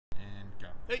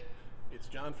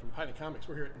John from Pine Comics.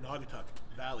 We're here at Naugatuck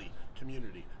Valley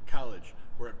Community College.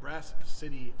 We're at Brass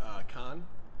City Con.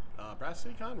 Brass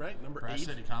City Con, right? Number 8. Brass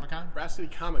City Comic Con? Brass City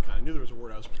Comic Con. I knew there was a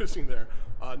word I was missing there.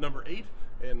 Number 8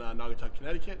 in Naugatuck,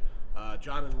 Connecticut.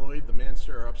 John and Lloyd, the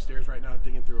Manster, are upstairs right now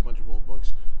digging through a bunch of old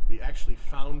books. We actually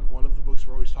found one of the books.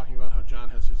 We're always talking about how John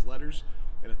has his letters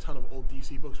and a ton of old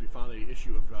DC books. We found an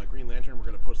issue of Green Lantern. We're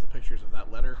going to post the pictures of that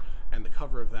letter and the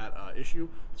cover of that issue.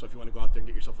 So if you want to go out there and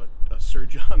get yourself a Sir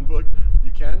John book,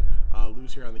 you can.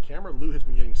 Lou's here on the camera. Lou has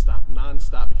been getting stopped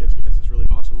non-stop because he has this really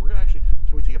awesome. We're going to actually,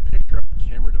 can we take a picture of the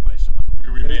camera device somehow?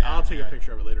 I'll take a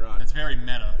picture of it later on. That's very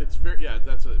meta. It's very, yeah,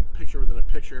 that's a picture within a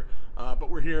picture. But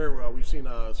we're here. We've seen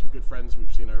some good friends.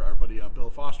 We've seen our buddy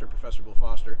Bill Foster, Professor Bill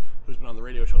Foster, who's been on the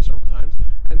radio show several times.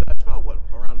 And it's about, what,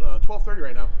 around 12:30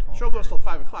 right now. Show goes till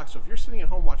 5 o'clock. So if you're sitting at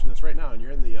home watching this right now and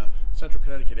you're in the central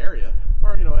Connecticut area,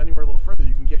 or anywhere a little further,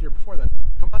 you can get here before then.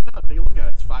 Come on down, take a look at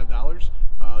it. It's $5.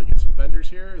 You get some vendors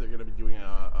here. They're going to be doing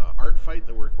a art fight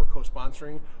that we're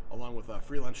co-sponsoring along with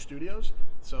Free Lunch Studios.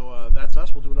 So that's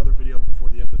us. We'll